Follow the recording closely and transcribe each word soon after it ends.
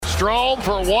Strome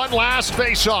for one last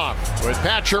faceoff with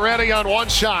Pacioretty on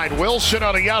one side, Wilson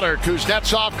on the other,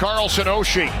 Kuznetsov, Carlson,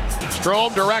 Oshie.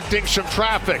 Strome directing some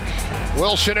traffic.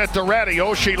 Wilson at the ready.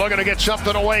 Oshie looking to get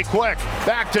something away quick.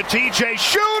 Back to TJ.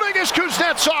 Shooting is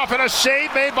Kuznetsov, and a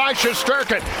save made by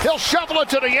Shesterkin. He'll shovel it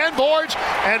to the end boards,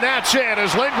 and that's it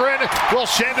as Lindgren will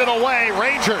send it away.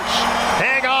 Rangers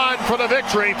hang on for the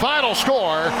victory. Final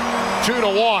score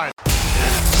 2-1.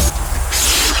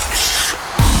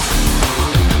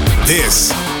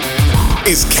 This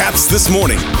is Caps This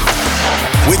Morning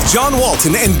with John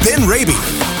Walton and Ben Raby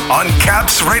on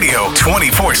Caps Radio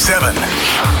 24/7.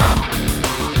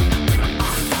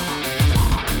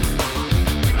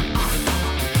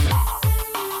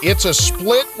 It's a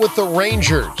split with the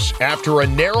Rangers after a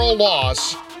narrow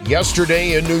loss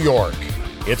yesterday in New York.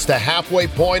 It's the halfway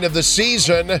point of the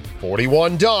season,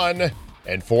 41 done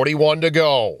and 41 to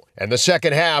go. And the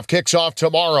second half kicks off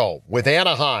tomorrow with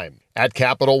Anaheim at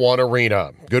Capital One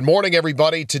Arena. Good morning,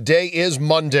 everybody. Today is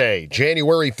Monday,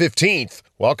 January 15th.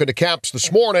 Welcome to Caps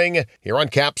This Morning here on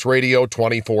Caps Radio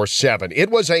 24/7.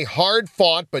 It was a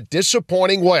hard-fought but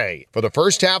disappointing way for the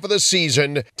first half of the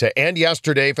season to end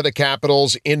yesterday for the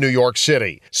Capitals in New York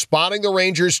City. Spotting the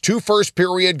Rangers' two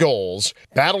first-period goals,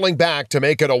 battling back to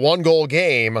make it a one-goal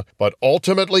game, but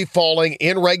ultimately falling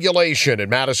in regulation at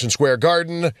Madison Square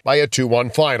Garden by a 2-1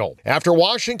 final. After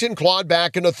Washington clawed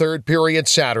back in the third period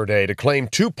Saturday to claim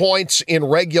 2 points in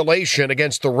regulation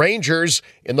against the Rangers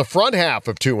in the front half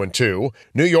of 2-2,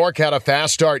 New York had a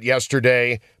fast start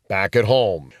yesterday back at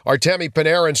home. Artemi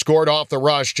Panarin scored off the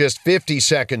rush just 50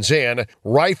 seconds in,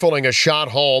 rifling a shot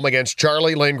home against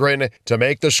Charlie Lindgren to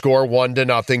make the score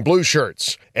 1-0 Blue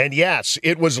Shirts. And yes,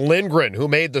 it was Lindgren who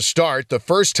made the start the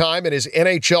first time in his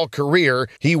NHL career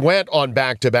he went on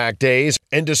back-to-back days,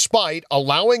 and despite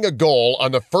allowing a goal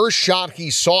on the first shot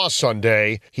he saw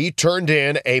Sunday, he turned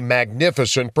in a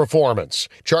magnificent performance.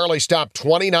 Charlie stopped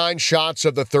 29 shots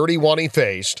of the 31 he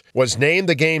faced, was named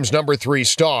the game's number 3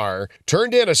 star,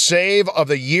 turned in a save of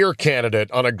the year candidate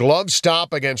on a glove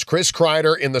stop against Chris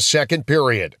Kreider in the second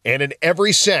period, and in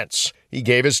every sense, he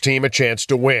gave his team a chance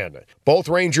to win. Both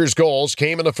Rangers' goals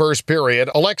came in the first period.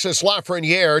 Alexis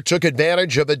Lafreniere took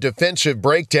advantage of a defensive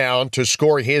breakdown to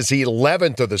score his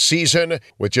 11th of the season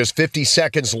with just 50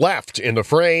 seconds left in the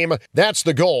frame. That's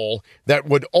the goal that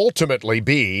would ultimately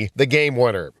be the game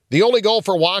winner. The only goal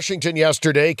for Washington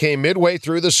yesterday came midway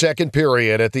through the second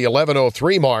period at the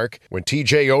 11:03 mark when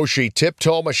TJ Oshie tipped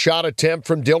home a shot attempt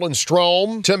from Dylan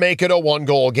Strome to make it a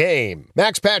one-goal game.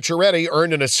 Max Pacioretty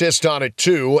earned an assist on it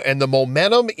too, and the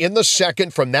momentum in the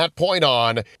second from that point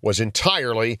on was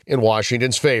entirely in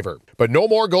Washington's favor. But no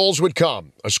more goals would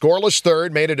come. A scoreless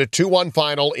third made it a 2-1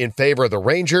 final in favor of the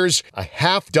Rangers. A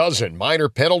half dozen minor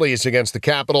penalties against the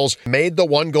Capitals made the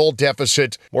one-goal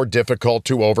deficit more difficult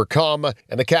to overcome,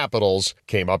 and the Capitals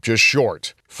came up just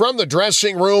short. From the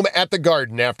dressing room at the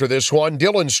Garden after this one,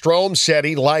 Dylan Strome said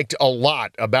he liked a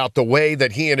lot about the way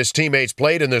that he and his teammates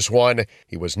played in this one.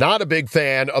 He was not a big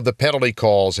fan of the penalty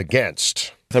calls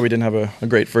against. I thought we didn't have a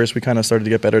great first. We kind of started to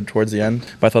get better towards the end.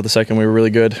 But I thought the second we were really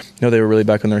good. They were really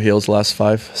back on their heels the last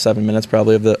 5-7 minutes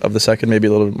probably of the second, maybe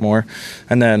a little bit more.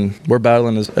 And then we're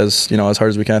battling as hard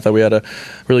as we can. I thought we had a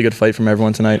really good fight from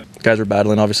everyone tonight. Guys were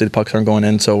battling. Obviously the pucks aren't going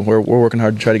in, so we're working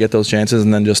hard to try to get those chances.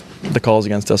 And then just the calls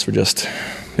against us were just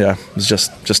it's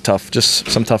just tough. Just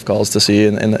some tough calls to see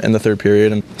in the third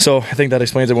period. And so I think that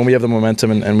explains it. When we have the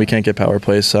momentum and we can't get power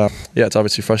plays, it's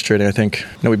obviously frustrating. I think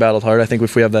we battled hard. I think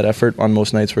if we have that effort on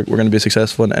most nights, we're going to be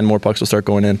successful and more pucks will start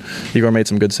going in. Igor made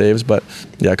some good saves, but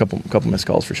a couple missed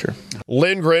calls for sure.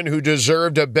 Lindgren, who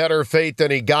deserved a better fate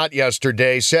than he got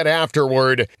yesterday, said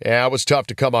afterward, it was tough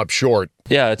to come up short.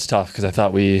 Yeah, it's tough because I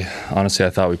thought we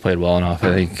played well enough.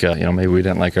 I think, maybe we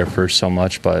didn't like our first so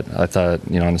much, but I thought,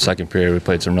 in the second period we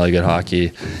played some really good hockey.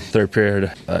 Third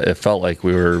period, it felt like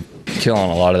we were killing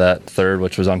a lot of that third,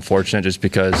 which was unfortunate just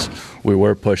because we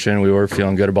were pushing, we were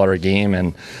feeling good about our game,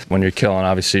 and when you're killing,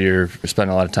 obviously you're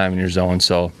spending a lot of time in your zone.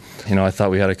 So, I thought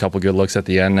we had a couple good looks at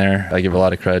the end there. I give a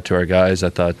lot of credit to our guys. I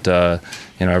thought,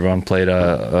 everyone played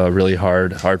a really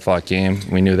hard-fought game.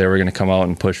 We knew they were going to come out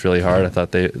and push really hard. I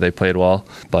thought they played well,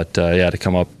 but to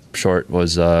come up short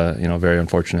was, very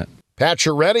unfortunate.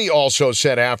 Pacioretty also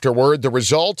said afterward the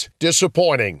result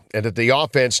disappointing and that the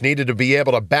offense needed to be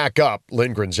able to back up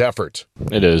Lindgren's effort.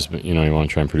 It is, but you want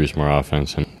to try and produce more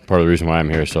offense, and part of the reason why I'm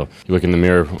here. So you look in the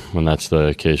mirror when that's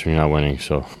the case when you're not winning.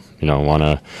 So want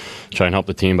to try and help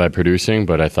the team by producing,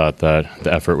 but I thought that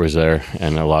the effort was there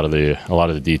and a lot of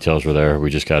the details were there. We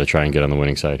just got to try and get on the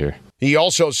winning side here. He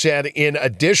also said in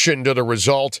addition to the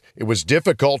result, it was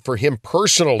difficult for him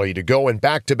personally to go in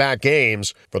back-to-back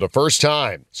games for the first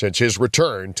time since his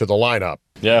return to the lineup.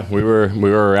 Yeah, we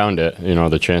were around it.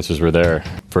 The chances were there.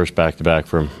 First back-to-back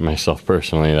for myself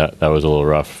personally, that was a little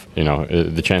rough.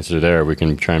 The chances are there. We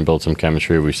can try and build some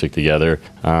chemistry. We stick together.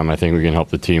 I think we can help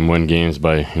the team win games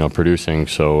by producing.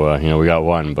 So we got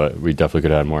one, but we definitely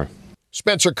could have had more.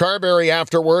 Spencer Carbery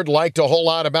afterward liked a whole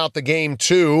lot about the game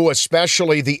too,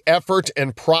 especially the effort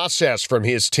and process from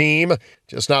his team,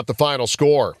 just not the final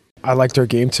score. I liked our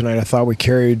game tonight. I thought we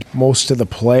carried most of the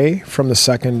play from the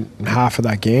second half of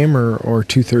that game or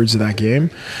two-thirds of that game.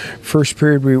 First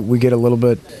period, we get a little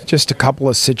bit, just a couple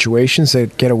of situations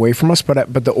that get away from us,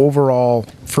 but the overall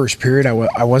first period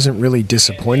I wasn't really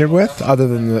disappointed with, other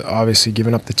than obviously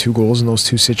giving up the 2 goals in those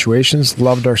 2 situations.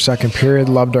 Loved our second period,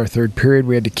 loved our third period.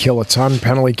 We had to kill a ton.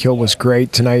 Penalty kill was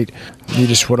great tonight. You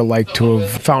just would have liked to have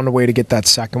found a way to get that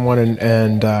second one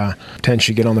and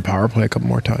potentially get on the power play a couple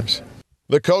more times.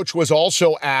 The coach was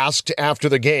also asked after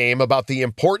the game about the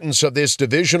importance of this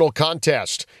divisional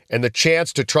contest and the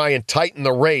chance to try and tighten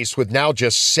the race with now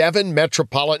just 7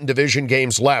 Metropolitan Division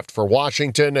games left for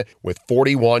Washington with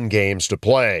 41 games to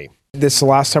play. This is the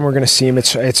last time we're going to see him.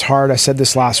 It's hard. I said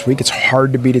this last week. It's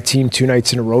hard to beat a team 2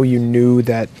 nights in a row. You knew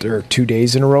that, or 2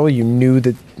 days in a row, you knew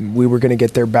that we were going to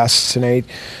get their best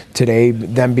today,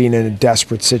 them being in a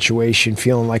desperate situation,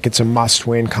 feeling like it's a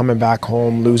must-win, coming back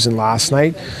home, losing last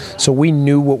night. So we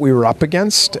knew what we were up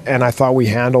against, and I thought we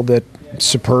handled it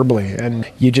superbly. And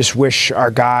you just wish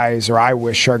our guys, or I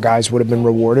wish our guys would have been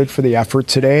rewarded for the effort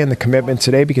today and the commitment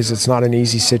today, because it's not an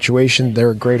easy situation.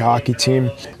 They're a great hockey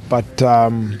team, but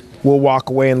we'll walk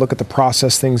away and look at the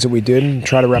process things that we did and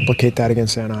try to replicate that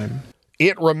against Anaheim.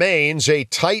 It remains a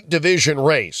tight division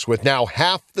race with now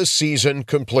half the season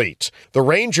complete. The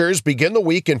Rangers begin the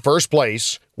week in first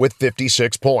place with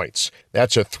 56 points.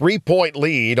 That's a 3-point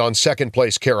lead on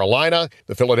second-place Carolina.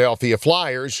 The Philadelphia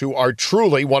Flyers, who are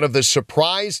truly one of the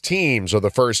surprise teams of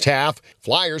the first half,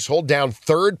 Flyers hold down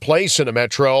third place in the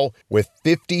Metro with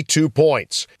 52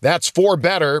 points. That's 4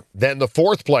 better than the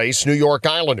fourth-place New York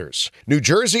Islanders. New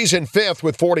Jersey's in fifth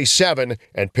with 47,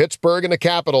 and Pittsburgh and the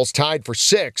Capitals tied for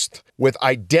sixth with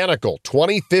identical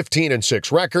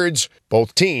 20-15-6 records,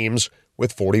 both teams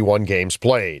with 41 games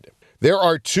played. There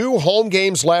are 2 home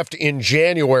games left in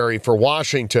January for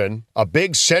Washington. A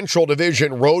big Central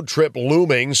Division road trip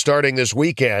looming starting this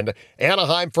weekend.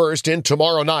 Anaheim first in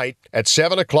tomorrow night at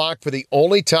 7 o'clock for the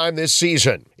only time this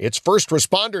season. It's First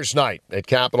Responders Night at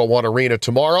Capital One Arena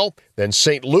tomorrow. Then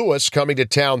St. Louis coming to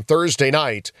town Thursday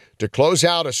night to close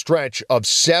out a stretch of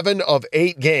 7 of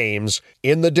 8 games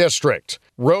in the district.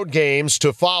 Road games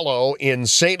to follow in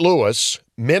St. Louis,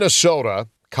 Minnesota,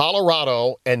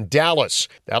 Colorado, and Dallas.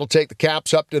 That'll take the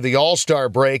Caps up to the All-Star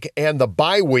break and the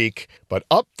bye week. But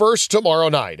up first tomorrow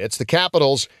night, it's the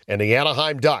Capitals and the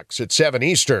Anaheim Ducks at 7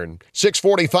 Eastern,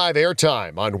 6:45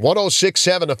 airtime on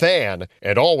 106.7 The Fan,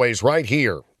 and always right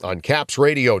here on Caps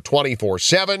Radio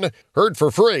 24/7, heard for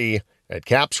free at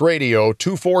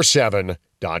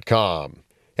capsradio247.com.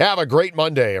 Have a great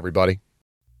Monday, everybody.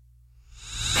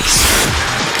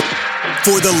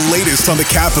 For the latest on the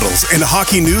Capitals and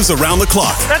hockey news around the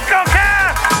clock. Let's go,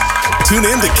 Caps! Tune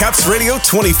in to Caps Radio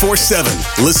 24/7.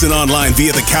 Listen online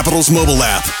via the Capitals mobile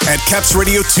app at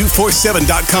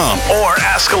capsradio247.com. Or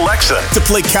ask Alexa to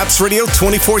play Caps Radio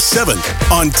 24/7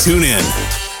 on TuneIn.